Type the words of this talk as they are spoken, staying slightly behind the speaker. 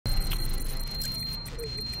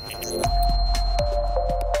I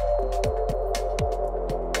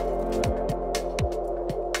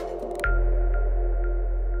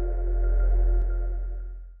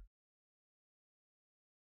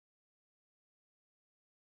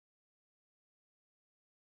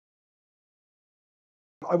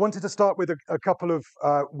wanted to start with a couple of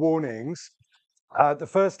warnings. The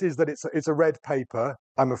first is that it's a red paper,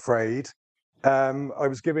 I'm afraid. I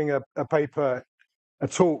was giving a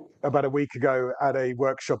talk about a week ago at a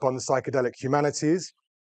workshop on the psychedelic humanities,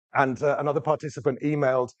 and another participant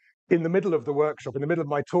emailed in the middle of the workshop, in the middle of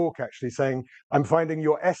my talk actually, saying, "I'm finding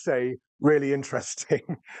your essay really interesting,"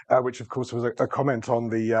 which of course was a comment on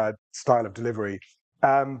the style of delivery.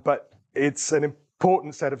 But it's an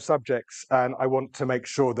important set of subjects, and I want to make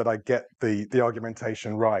sure that I get the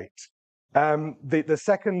argumentation right. The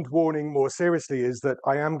second warning, more seriously, is that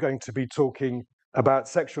I am going to be talking about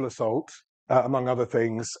sexual assault, among other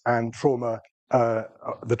things, and trauma,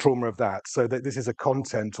 the trauma of that. So that this is a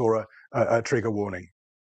content or a trigger warning.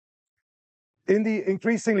 In the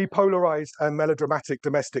increasingly polarized and melodramatic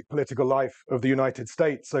domestic political life of the United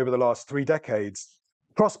States over the last 3 decades,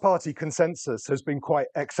 cross-party consensus has been quite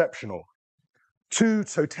exceptional. 2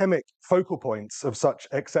 totemic focal points of such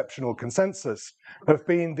exceptional consensus have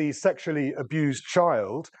been the sexually abused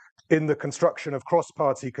child in the construction of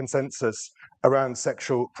cross-party consensus around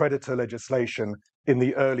sexual predator legislation in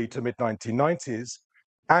the early to mid-1990s,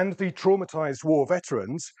 and the traumatized war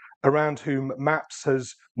veterans, around whom MAPS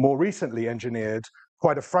has more recently engineered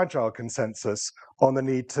quite a fragile consensus on the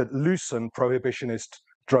need to loosen prohibitionist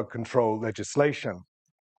drug control legislation.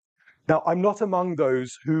 Now, I'm not among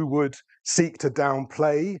those who would seek to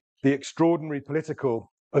downplay the extraordinary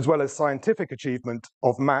political as well as scientific achievement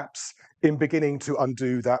of MAPS in beginning to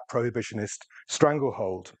undo that prohibitionist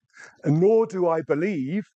stranglehold. And nor do I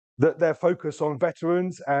believe that their focus on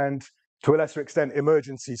veterans and, to a lesser extent,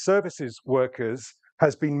 emergency services workers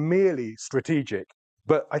has been merely strategic.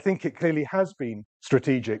 But I think it clearly has been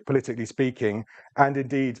strategic, politically speaking, and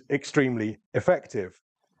indeed extremely effective.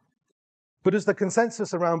 But as the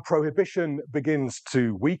consensus around prohibition begins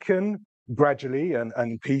to weaken gradually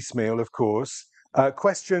and piecemeal, of course,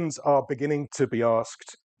 questions are beginning to be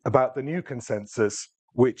asked about the new consensus,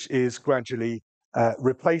 which is gradually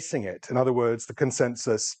replacing it. In other words, the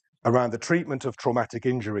consensus around the treatment of traumatic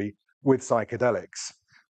injury with psychedelics.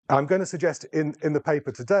 I'm going to suggest in the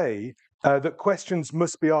paper today that questions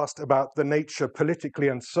must be asked about the nature politically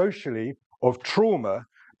and socially of trauma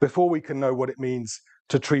before we can know what it means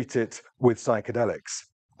to treat it with psychedelics.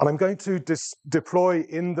 And I'm going to deploy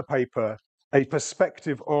in the paper a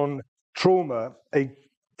perspective on trauma, a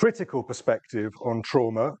critical perspective on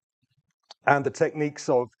trauma, and the techniques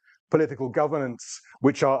of political governance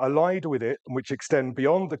which are allied with it and which extend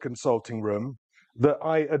beyond the consulting room, that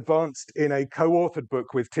I advanced in a co-authored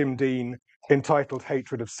book with Tim Dean entitled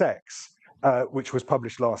Hatred of Sex, which was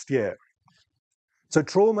published last year. So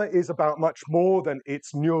trauma is about much more than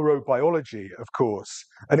its neurobiology, of course,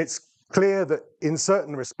 and it's clear that in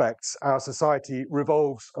certain respects our society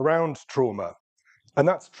revolves around trauma. And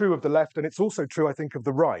that's true of the left, and it's also true, I think, of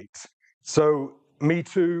the right. So Me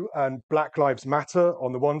Too and Black Lives Matter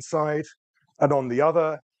on the one side, and on the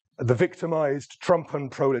other, the victimized Trumpan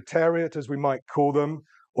proletariat, as we might call them,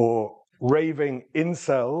 or raving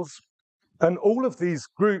incels. And all of these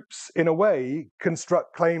groups, in a way,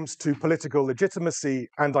 construct claims to political legitimacy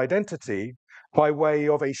and identity by way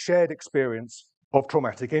of a shared experience of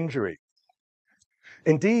traumatic injury.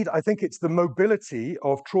 Indeed, I think it's the mobility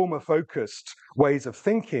of trauma-focused ways of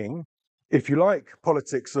thinking, if you like,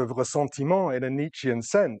 politics of ressentiment in a Nietzschean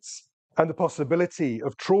sense, and the possibility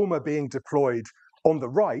of trauma being deployed on the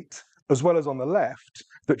right as well as on the left,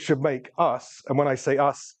 that should make us, and when I say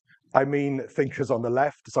us, I mean thinkers on the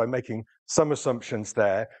left, so I'm making some assumptions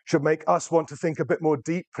there, should make us want to think a bit more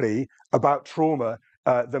deeply about trauma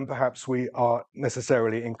than perhaps we are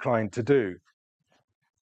necessarily inclined to do.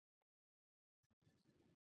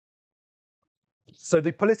 So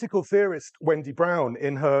the political theorist Wendy Brown,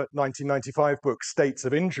 in her 1995 book, States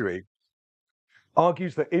of Injury,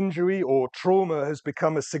 argues that injury or trauma has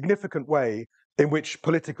become a significant way in which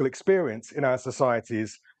political experience in our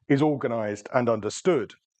societies is organized and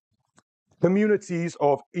understood. Communities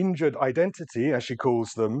of injured identity, as she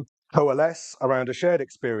calls them, coalesce around a shared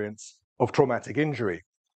experience of traumatic injury.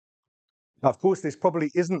 Now, of course, this probably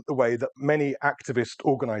isn't the way that many activist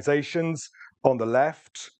organizations on the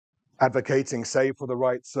left, advocating, say, for the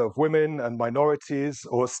rights of women and minorities,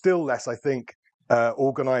 or still less, I think,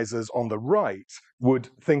 organizers on the right would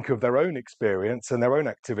think of their own experience and their own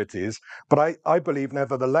activities. But I believe,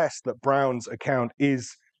 nevertheless, that Brown's account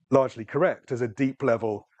is largely correct as a deep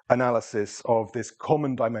level analysis of this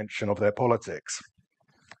common dimension of their politics.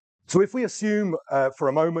 So if we assume for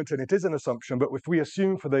a moment, and it is an assumption, but if we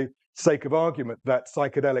assume for the sake of argument that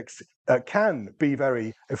psychedelics can be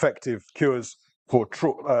very effective cures for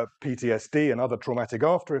PTSD and other traumatic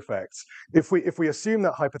after effects, if we assume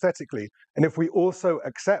that hypothetically, and if we also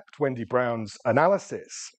accept Wendy Brown's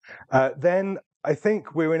analysis, then I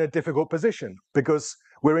think we're in a difficult position, because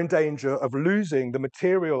we're in danger of losing the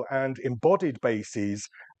material and embodied bases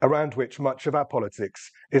around which much of our politics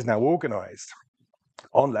is now organized,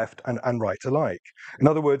 on left and right alike. In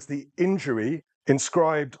other words, the injury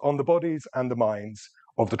inscribed on the bodies and the minds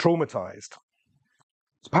of the traumatized.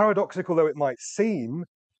 As paradoxical though it might seem,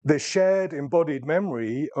 the shared embodied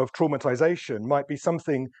memory of traumatization might be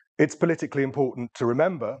something it's politically important to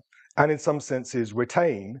remember and in some senses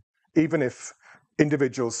retain, even if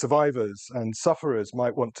individual survivors and sufferers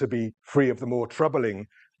might want to be free of the more troubling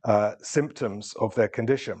symptoms of their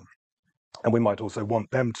condition. And we might also want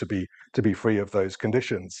them to be free of those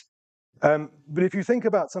conditions. But if you think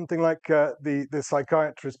about something like the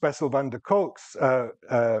psychiatrist Bessel van der Kolk's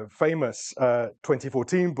famous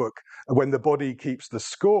 2014 book, When the Body Keeps the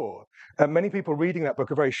Score, many people reading that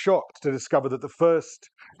book are very shocked to discover that the first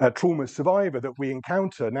trauma survivor that we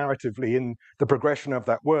encounter narratively in the progression of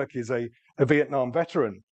that work is a Vietnam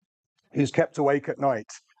veteran who's kept awake at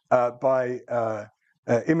night by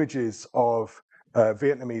images of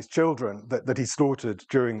Vietnamese children that he slaughtered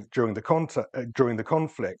during the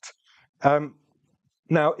conflict.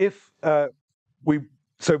 Now,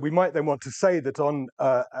 we might then want to say that on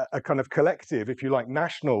a kind of collective, if you like,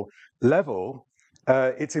 national level,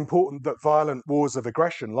 it's important that violent wars of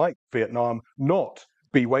aggression like Vietnam not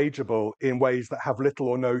be wageable in ways that have little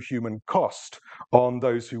or no human cost on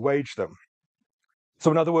those who wage them.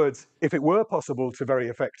 So in other words, if it were possible to very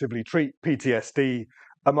effectively treat PTSD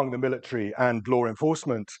among the military and law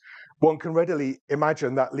enforcement, one can readily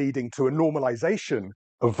imagine that leading to a normalization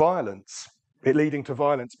of violence, it leading to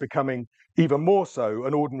violence becoming even more so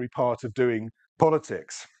an ordinary part of doing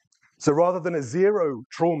politics. So rather than a zero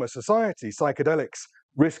trauma society, psychedelics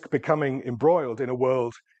risk becoming embroiled in a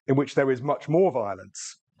world in which there is much more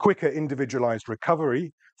violence, quicker individualized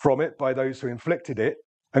recovery from it by those who inflicted it,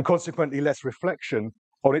 and consequently less reflection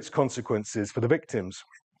on its consequences for the victims.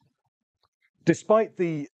 Despite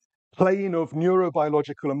the plane of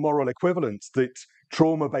neurobiological and moral equivalence that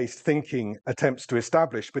trauma-based thinking attempts to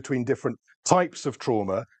establish between different types of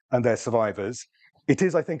trauma and their survivors, it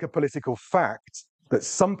is, I think, a political fact that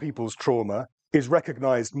some people's trauma is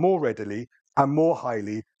recognized more readily and more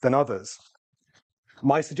highly than others.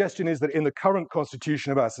 My suggestion is that in the current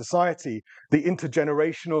constitution of our society, the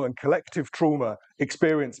intergenerational and collective trauma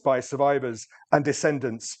experienced by survivors and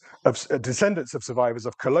descendants of survivors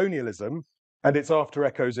of colonialism and its after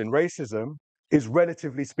echoes in racism is,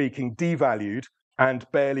 relatively speaking, devalued and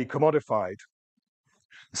barely commodified.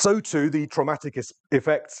 So too, the traumatic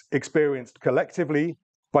effects experienced collectively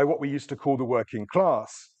by what we used to call the working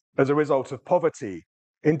class as a result of poverty.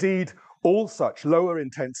 Indeed, all such lower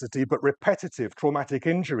intensity but repetitive traumatic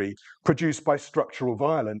injury produced by structural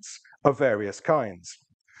violence of various kinds.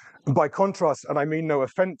 By contrast, and I mean no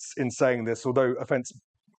offense in saying this, although offense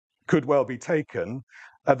could well be taken,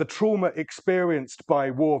 the trauma experienced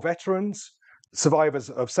by war veterans,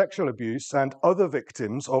 survivors of sexual abuse, and other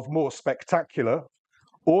victims of more spectacular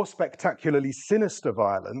or spectacularly sinister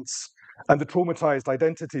violence, and the traumatized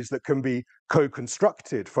identities that can be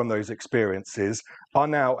co-constructed from those experiences are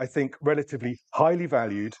now, I think, relatively highly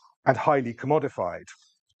valued and highly commodified.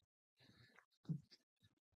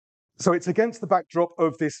 So it's against the backdrop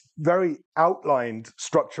of this very outlined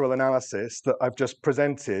structural analysis that I've just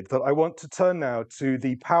presented that I want to turn now to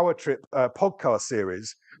the Power Trip podcast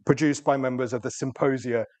series produced by members of the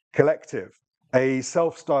Psymposia collective, a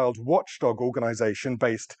self-styled watchdog organization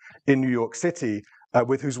based in New York City,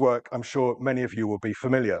 with whose work I'm sure many of you will be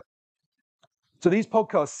familiar. So these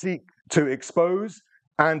podcasts seek to expose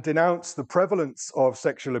and denounce the prevalence of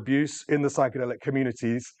sexual abuse in the psychedelic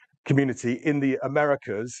community in the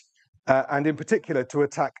Americas, and in particular to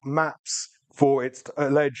attack MAPS for its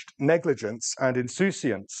alleged negligence and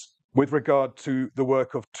insouciance with regard to the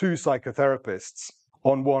work of two psychotherapists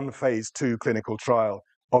on one phase 2 clinical trial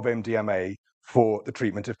of MDMA for the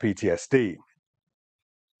treatment of PTSD.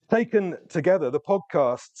 Taken together, the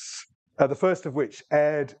podcasts, the first of which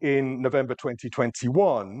aired in November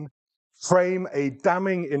 2021, frame a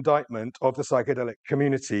damning indictment of the psychedelic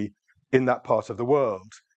community in that part of the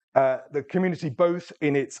world. The community, both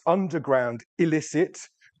in its underground illicit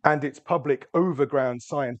and its public overground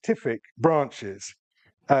scientific branches.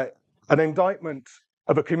 An indictment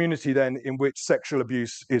of a community then in which sexual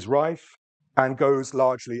abuse is rife, and goes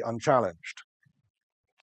largely unchallenged.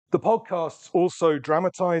 The podcasts also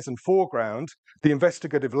dramatize and foreground the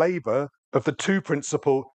investigative labor of the two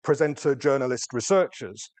principal presenter journalist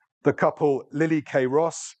researchers, the couple Lily K.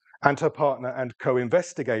 Ross and her partner and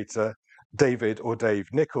co-investigator, Dave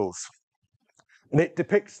Nichols. And it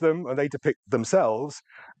depicts them, or they depict themselves,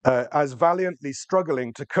 as valiantly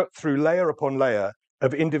struggling to cut through layer upon layer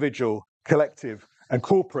of individual, collective, and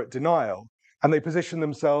corporate denial. And they position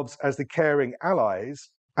themselves as the caring allies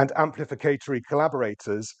and amplificatory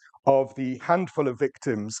collaborators of the handful of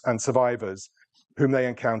victims and survivors whom they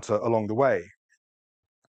encounter along the way.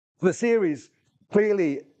 The series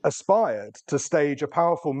clearly aspired to stage a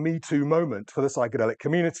powerful Me Too moment for the psychedelic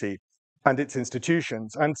community and its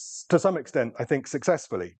institutions, and to some extent, I think,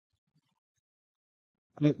 successfully.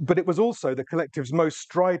 But it was also the collective's most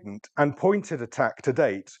strident and pointed attack to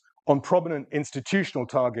date on prominent institutional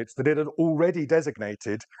targets that it had already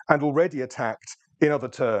designated and already attacked in other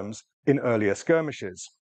terms in earlier skirmishes.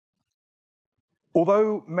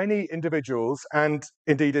 Although many individuals and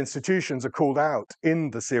indeed institutions are called out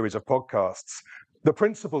in the series of podcasts, the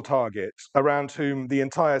principal target around whom the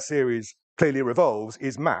entire series clearly revolves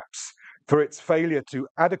is MAPS, for its failure to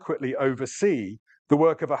adequately oversee the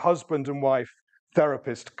work of a husband and wife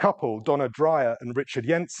therapist couple, Donna Dreyer and Richard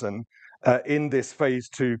Jensen, in this phase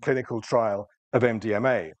 2 clinical trial of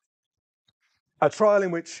MDMA. A trial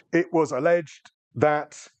in which it was alleged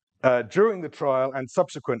that during the trial and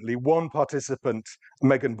subsequently, one participant,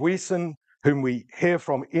 Megan Buison, whom we hear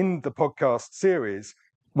from in the podcast series,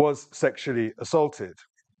 was sexually assaulted.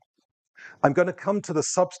 I'm going to come to the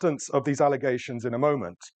substance of these allegations in a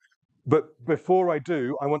moment, but before I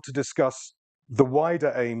do, I want to discuss the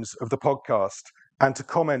wider aims of the podcast and to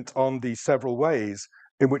comment on the several ways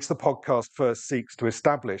in which the podcast first seeks to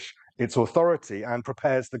establish its authority and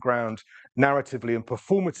prepares the ground narratively and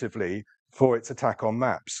performatively for its attack on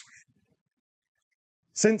MAPS.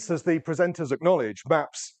 Since, as the presenters acknowledge,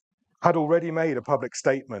 MAPS had already made a public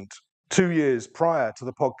statement 2 years prior to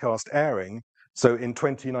the podcast airing, so in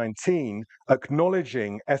 2019,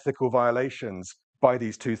 acknowledging ethical violations by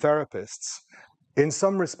these two therapists. In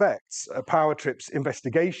some respects, Power Trip's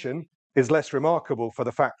investigation is less remarkable for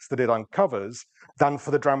the facts that it uncovers than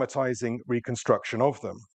for the dramatizing reconstruction of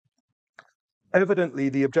them. Evidently,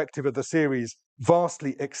 the objective of the series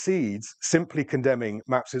vastly exceeds simply condemning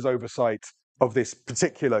MAPS's oversight of this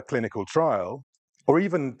particular clinical trial, or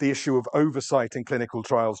even the issue of oversight in clinical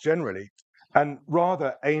trials generally, and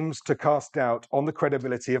rather aims to cast doubt on the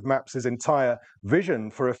credibility of MAPS's entire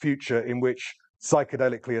vision for a future in which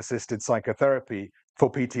psychedelically assisted psychotherapy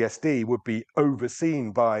for PTSD would be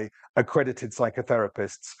overseen by accredited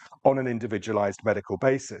psychotherapists on an individualized medical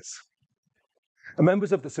basis. And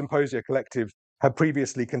members of the Psymposia collective have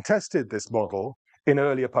previously contested this model in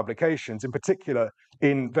earlier publications, in particular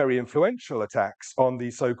in very influential attacks on the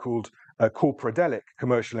so-called corporadelic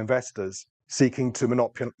commercial investors seeking to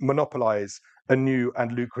monopolize a new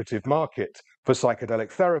and lucrative market for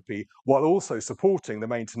psychedelic therapy, while also supporting the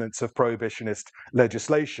maintenance of prohibitionist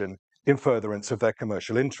legislation in furtherance of their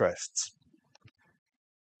commercial interests.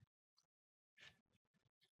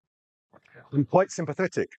 I'm quite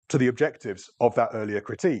sympathetic to the objectives of that earlier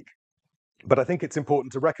critique, but I think it's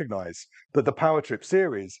important to recognize that the Power Trip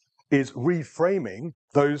series is reframing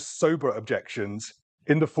those sober objections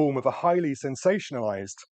in the form of a highly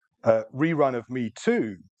sensationalized rerun of Me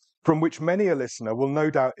Too, from which many a listener will no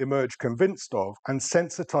doubt emerge convinced of and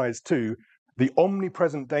sensitized to the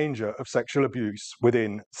omnipresent danger of sexual abuse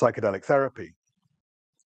within psychedelic therapy.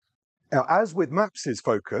 Now, as with MAPS's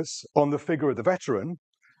focus on the figure of the veteran,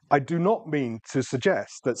 I do not mean to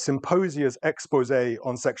suggest that Symposia's expose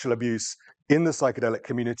on sexual abuse in the psychedelic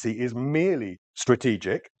community is merely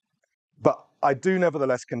strategic, but I do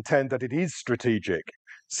nevertheless contend that it is strategic,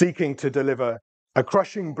 seeking to deliver a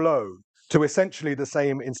crushing blow to essentially the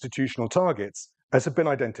same institutional targets as have been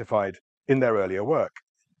identified in their earlier work.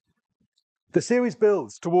 The series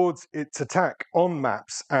builds towards its attack on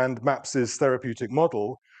MAPS and MAPS's therapeutic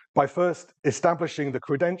model by first establishing the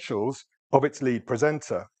credentials of its lead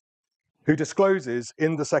presenter, who discloses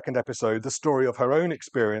in the second episode the story of her own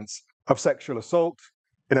experience of sexual assault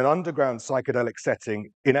in an underground psychedelic setting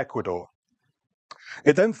in Ecuador.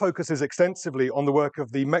 It then focuses extensively on the work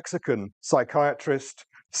of the Mexican psychiatrist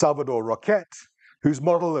Salvador Roquet, whose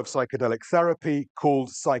model of psychedelic therapy, called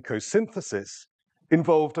psychosynthesis,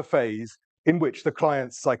 involved a phase in which the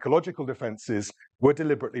client's psychological defenses were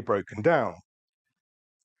deliberately broken down.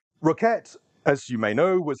 Roquet, as you may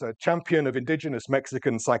know, was a champion of indigenous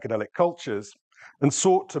Mexican psychedelic cultures and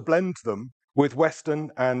sought to blend them with Western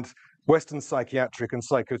and Western psychiatric and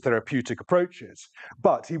psychotherapeutic approaches,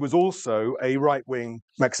 but he was also a right-wing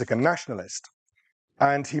Mexican nationalist.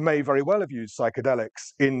 And he may very well have used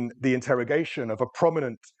psychedelics in the interrogation of a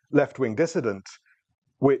prominent left-wing dissident,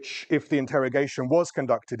 which, if the interrogation was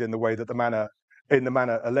conducted in the way that in the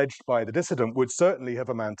manner alleged by the dissident, would certainly have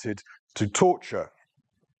amounted to torture.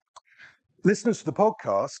 Listeners to the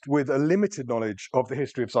podcast with a limited knowledge of the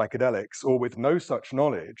history of psychedelics, or with no such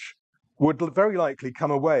knowledge, would very likely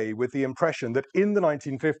come away with the impression that in the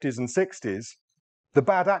 1950s and 60s, the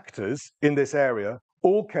bad actors in this area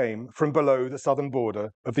all came from below the southern border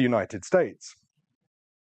of the United States.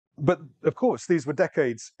 But of course, these were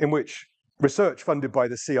decades in which research funded by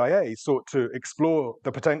the CIA sought to explore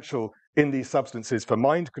the potential in these substances for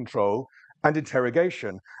mind control and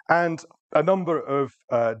interrogation, and a number of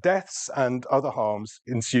deaths and other harms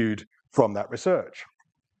ensued from that research.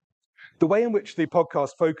 The way in which the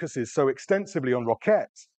podcast focuses so extensively on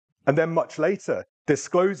Roquette, and then much later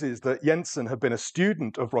discloses that Jensen had been a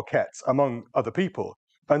student of Roquette's among other people,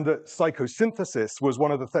 and that psychosynthesis was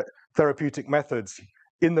one of the therapeutic methods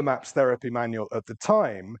in the MAPS therapy manual at the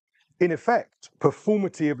time, in effect,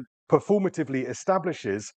 performatively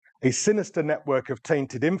establishes a sinister network of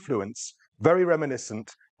tainted influence, very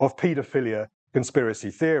reminiscent of paedophilia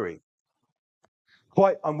conspiracy theory.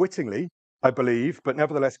 Quite unwittingly, I believe, but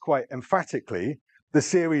nevertheless quite emphatically, the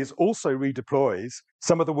series also redeploys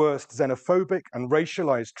some of the worst xenophobic and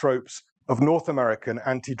racialized tropes of North American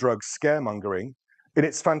anti-drug scaremongering in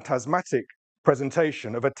its phantasmatic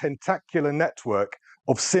presentation of a tentacular network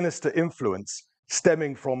of sinister influence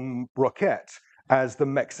stemming from Roquette as the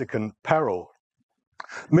Mexican peril.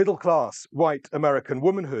 Middle-class white American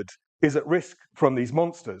womanhood is at risk from these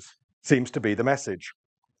monsters, seems to be the message.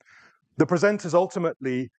 The presenters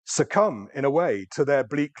ultimately succumb, in a way, to their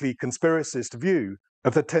bleakly conspiracist view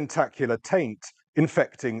of the tentacular taint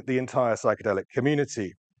infecting the entire psychedelic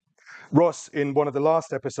community. Ross, in one of the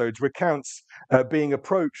last episodes, recounts being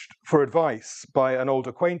approached for advice by an old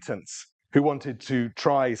acquaintance who wanted to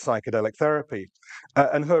try psychedelic therapy.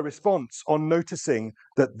 And her response on noticing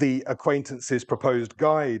that the acquaintance's proposed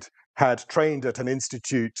guide had trained at an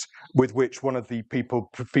institute with which one of the people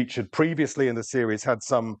featured previously in the series had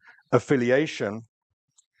some affiliation,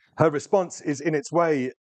 her response is in its way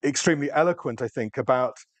extremely eloquent, I think,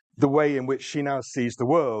 about the way in which she now sees the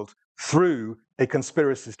world through a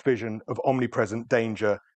conspiracist vision of omnipresent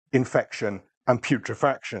danger, infection, and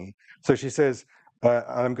putrefaction. So she says, and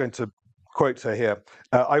I'm going to quote her here,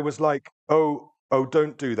 I was like, oh,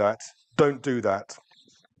 don't do that, don't do that.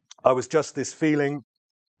 I was just this feeling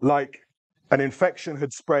like an infection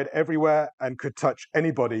had spread everywhere and could touch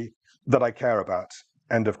anybody that I care about.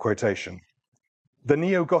 End of quotation. The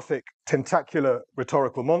neo-Gothic tentacular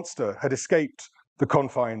rhetorical monster had escaped the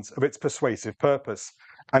confines of its persuasive purpose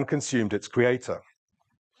and consumed its creator.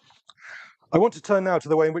 I want to turn now to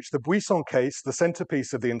the way in which the Buisson case, the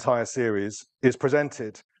centerpiece of the entire series, is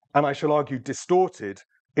presented, and I shall argue distorted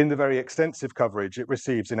in the very extensive coverage it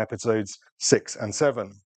receives in episodes 6 and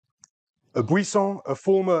 7. Buisson, a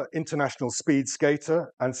former international speed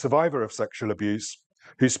skater and survivor of sexual abuse,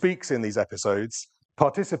 who speaks in these episodes,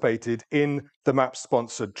 participated in the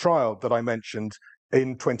MAPS-sponsored trial that I mentioned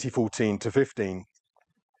in 2014 to 15.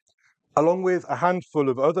 Along with a handful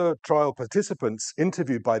of other trial participants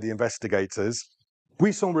interviewed by the investigators,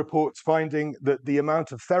 Buisson reports finding that the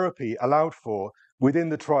amount of therapy allowed for within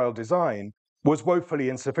the trial design was woefully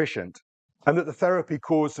insufficient, and that the therapy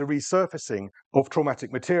caused a resurfacing of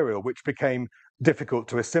traumatic material, which became difficult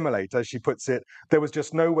to assimilate. As she puts it, there was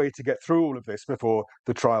just no way to get through all of this before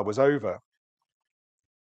the trial was over.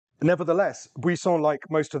 Nevertheless, Buisson, like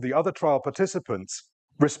most of the other trial participants,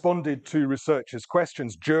 responded to researchers'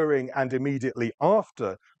 questions during and immediately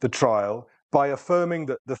after the trial by affirming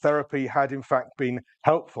that the therapy had in fact been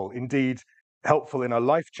helpful, indeed helpful in a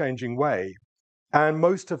life-changing way, and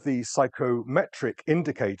most of the psychometric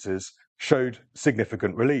indicators showed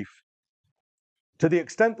significant relief. To the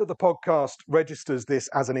extent that the podcast registers this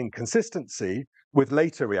as an inconsistency with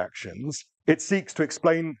later reactions, it seeks to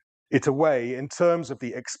explain it away in terms of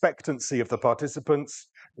the expectancy of the participants,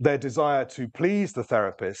 their desire to please the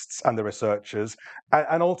therapists and the researchers,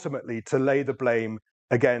 and ultimately to lay the blame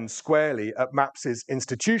again squarely at MAPS's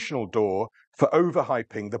institutional door for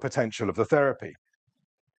overhyping the potential of the therapy.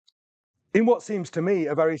 In what seems to me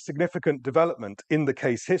a very significant development in the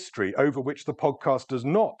case history over which the podcast does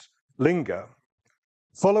not linger,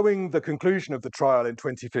 following the conclusion of the trial in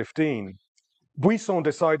 2015, Buisson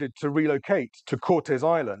decided to relocate to Cortes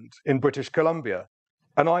Island in British Columbia,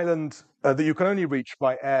 an island that you can only reach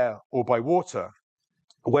by air or by water,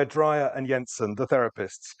 where Dreyer and Jensen, the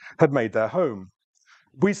therapists, had made their home.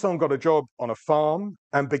 Buisson got a job on a farm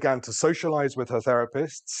and began to socialize with her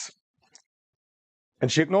therapists.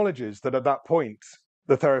 And she acknowledges that at that point,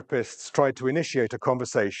 the therapists tried to initiate a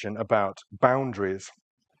conversation about boundaries.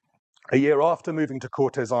 A year after moving to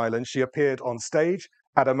Cortes Island, she appeared on stage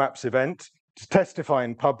at a MAPS event to testify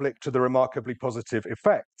in public to the remarkably positive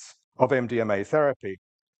effects of MDMA therapy.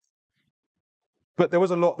 But there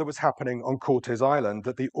was a lot that was happening on Cortes Island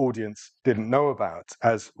that the audience didn't know about,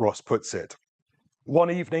 as Ross puts it.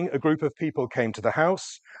 One evening, a group of people came to the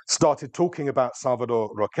house, started talking about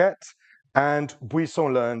Salvador Roquet, and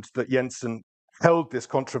Buisson learned that Jensen held this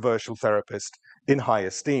controversial therapist in high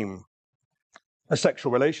esteem. A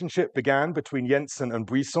sexual relationship began between Jensen and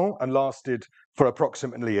Buisson and lasted for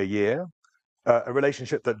approximately a year, a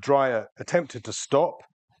relationship that Dreyer attempted to stop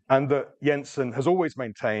and that Jensen has always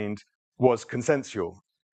maintained was consensual.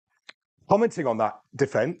 Commenting on that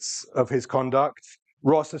defense of his conduct,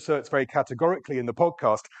 Ross asserts very categorically in the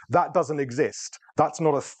podcast, that doesn't exist. That's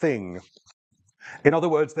not a thing. In other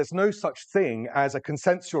words, there's no such thing as a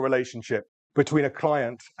consensual relationship between a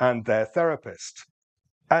client and their therapist.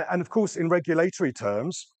 And of course, in regulatory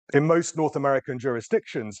terms, in most North American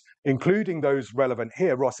jurisdictions, including those relevant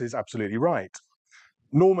here, Ross is absolutely right.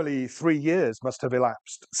 Normally, 3 years must have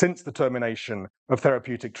elapsed since the termination of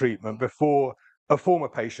therapeutic treatment before a former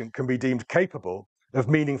patient can be deemed capable of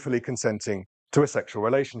meaningfully consenting to a sexual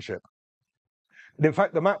relationship. And in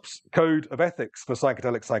fact, the MAPS Code of Ethics for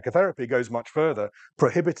Psychedelic Psychotherapy goes much further,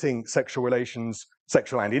 prohibiting sexual relations,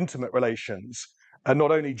 sexual and intimate relations, and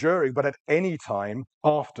not only during, but at any time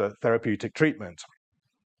after therapeutic treatment.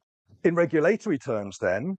 In regulatory terms,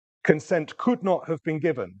 then, consent could not have been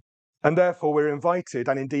given, and therefore we're invited,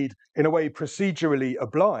 and indeed, in a way, procedurally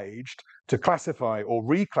obliged to classify or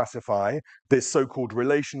reclassify this so-called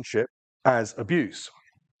relationship as abuse.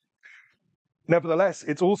 Nevertheless,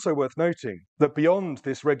 it's also worth noting that beyond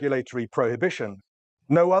this regulatory prohibition,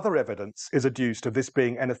 no other evidence is adduced of this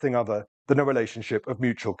being anything other than a relationship of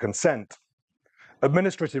mutual consent.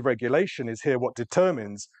 Administrative regulation is here what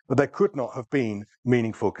determines that there could not have been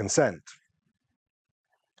meaningful consent.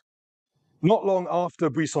 Not long after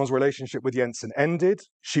Buisson's relationship with Jensen ended,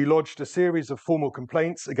 she lodged a series of formal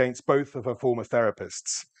complaints against both of her former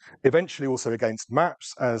therapists, eventually also against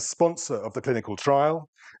MAPS as sponsor of the clinical trial,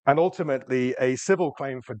 and ultimately a civil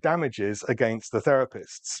claim for damages against the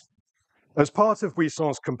therapists. As part of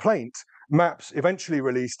Buisson's complaint, MAPS eventually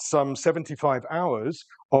released some 75 hours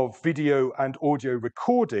of video and audio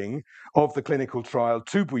recording of the clinical trial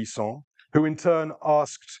to Buisson, who in turn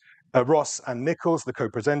asked Ross and Nichols, the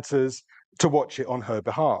co-presenters, to watch it on her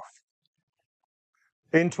behalf.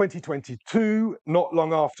 In 2022, not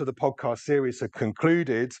long after the podcast series had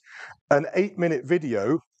concluded, an 8-minute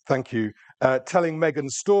video, thank you, telling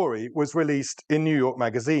Megan's story was released in New York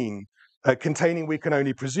Magazine, containing, we can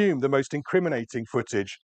only presume, the most incriminating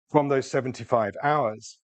footage from those 75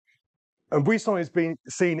 hours. And Buisson is being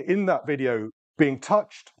seen in that video being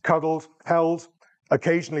touched, cuddled, held,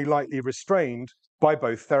 occasionally lightly restrained by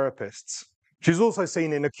both therapists. She's also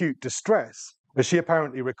seen in acute distress, as she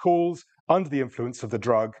apparently recalls, under the influence of the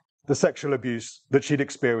drug, the sexual abuse that she'd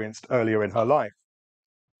experienced earlier in her life.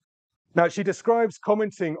 Now, she describes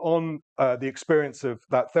commenting on the experience of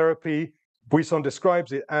that therapy. Buisson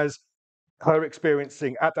describes it as her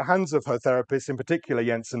experiencing, at the hands of her therapist, in particular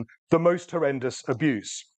Jensen, the most horrendous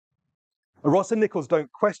abuse. Ross and Nichols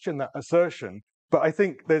don't question that assertion, but I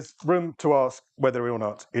think there's room to ask whether or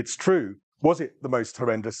not it's true. Was it the most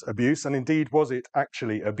horrendous abuse? And indeed, was it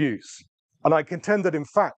actually abuse? And I contend that, in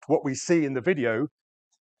fact, what we see in the video,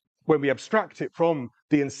 when we abstract it from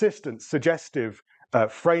the insistent, suggestive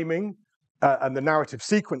framing and the narrative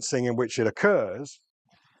sequencing in which it occurs,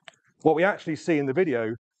 what we actually see in the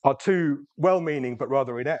video are two well-meaning but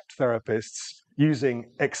rather inept therapists using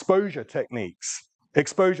exposure techniques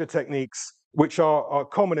which are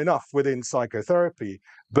common enough within psychotherapy,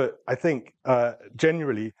 but I think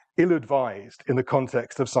generally ill-advised in the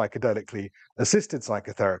context of psychedelically assisted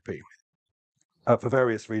psychotherapy for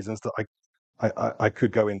various reasons that I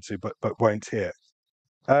could go into but won't here.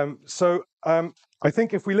 So I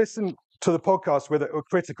think if we listen to the podcast with a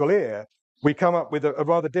critical ear, we come up with a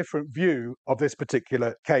rather different view of this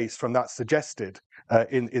particular case from that suggested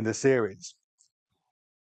in the series.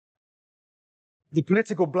 The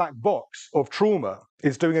political black box of trauma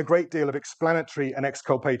is doing a great deal of explanatory and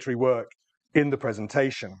exculpatory work in the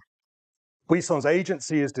presentation. Buisson's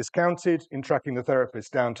agency is discounted in tracking the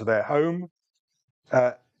therapist down to their home.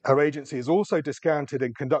 Her agency is also discounted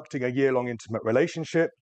in conducting a year-long intimate relationship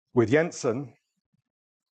with Jensen.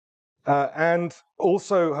 And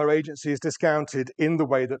also her agency is discounted in the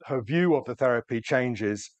way that her view of the therapy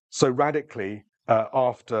changes so radically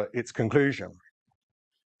after its conclusion.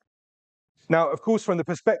 Now, of course, from the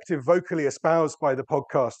perspective vocally espoused by the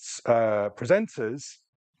podcast's presenters,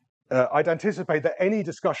 I'd anticipate that any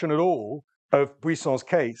discussion at all of Buisson's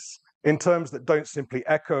case in terms that don't simply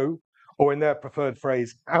echo, or in their preferred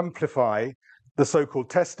phrase, amplify the so-called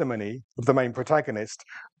testimony of the main protagonist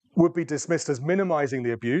would be dismissed as minimizing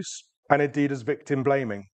the abuse and indeed as victim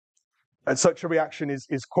blaming. And such a reaction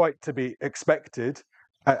is quite to be expected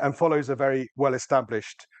and follows a very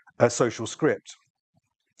well-established social script.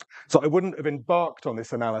 So I wouldn't have embarked on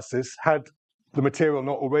this analysis had the material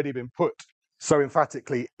not already been put so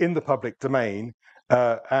emphatically in the public domain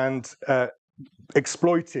and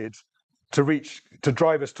exploited to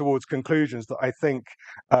drive us towards conclusions that I think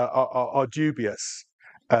are dubious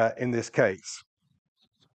in this case.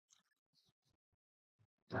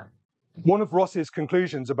 One of Ross's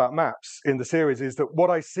conclusions about maps in the series is that what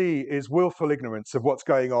I see is willful ignorance of what's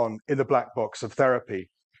going on in the black box of therapy.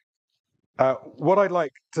 What I'd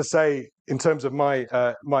like to say in terms of my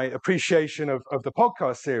appreciation of the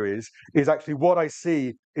podcast series is actually what I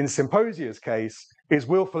see in Symposia's case is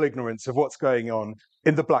willful ignorance of what's going on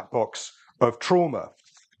in the black box of trauma.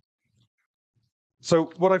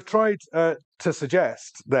 So what I've tried to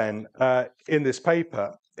suggest then in this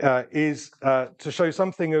paper is to show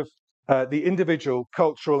something of the individual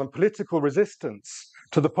cultural and political resistance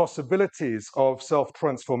to the possibilities of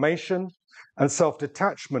self-transformation and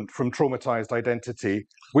self-detachment from traumatized identity,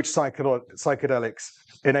 which psychedelics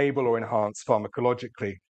enable or enhance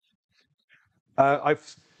pharmacologically.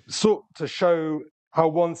 I've sought to show how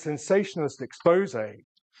one sensationalist expose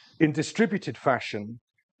in distributed fashion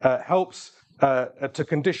helps to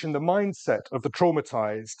condition the mindset of the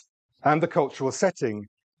traumatized and the cultural setting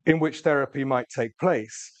in which therapy might take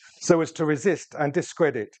place, so as to resist and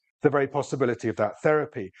discredit the very possibility of that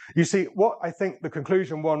therapy. You see, what I think the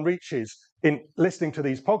conclusion one reaches in listening to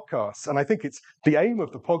these podcasts, and I think it's the aim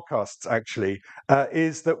of the podcasts actually,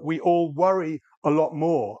 is that we all worry a lot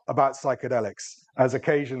more about psychedelics as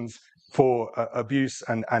occasions for abuse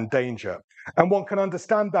and danger. And one can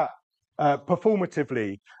understand that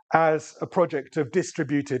performatively as a project of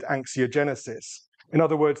distributed anxiogenesis. In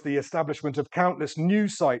other words, the establishment of countless new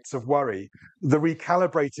sites of worry, the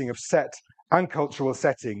recalibrating of set and cultural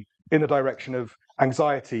setting in the direction of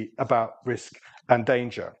anxiety about risk and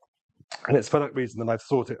danger. And it's for that reason that I've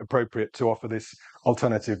thought it appropriate to offer this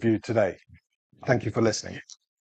alternative view today. Thank you for listening.